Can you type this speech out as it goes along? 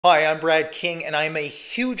Hi, I'm Brad King, and I'm a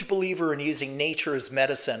huge believer in using nature as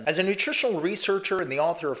medicine. As a nutritional researcher and the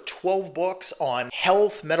author of 12 books on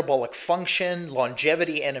health, metabolic function,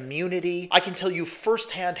 longevity, and immunity, I can tell you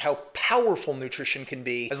firsthand how powerful nutrition can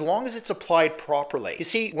be as long as it's applied properly. You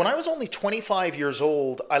see, when I was only 25 years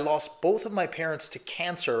old, I lost both of my parents to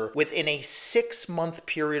cancer within a 6-month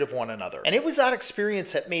period of one another. And it was that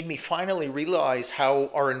experience that made me finally realize how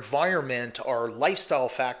our environment, our lifestyle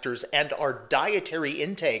factors, and our dietary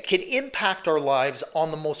intake can impact our lives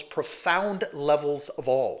on the most profound levels of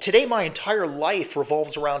all. Today, my entire life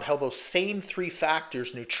revolves around how those same three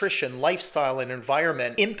factors, nutrition, lifestyle, and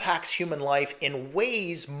environment, impacts human life in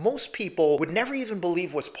ways most people would never even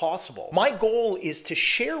believe was possible. My goal is to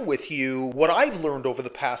share with you what I've learned over the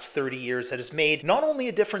past 30 years that has made not only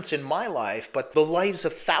a difference in my life, but the lives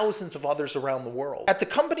of thousands of others around the world. At the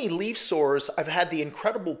company Leaf Source, I've had the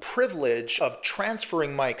incredible privilege of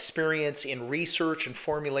transferring my experience in research and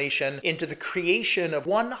formulation into the creation of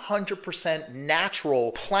 100%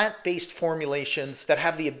 natural plant-based formulations that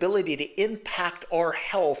have the ability to impact our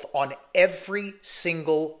health on every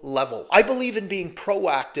single level. I believe in being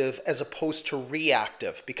proactive as opposed to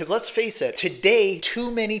reactive because let's face it, today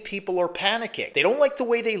too many people are panicking. They don't like the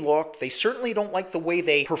way they look, they certainly don't like the way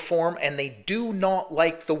they perform, and they do not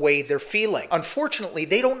like the way they're feeling. Unfortunately,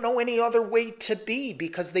 they don't know any other way to be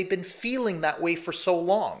because they've been feeling that way for so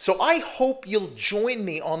long. So I hope you'll join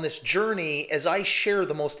me on this journey as I share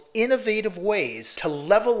the most innovative ways to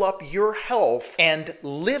level up your health and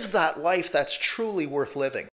live that life that's truly worth living.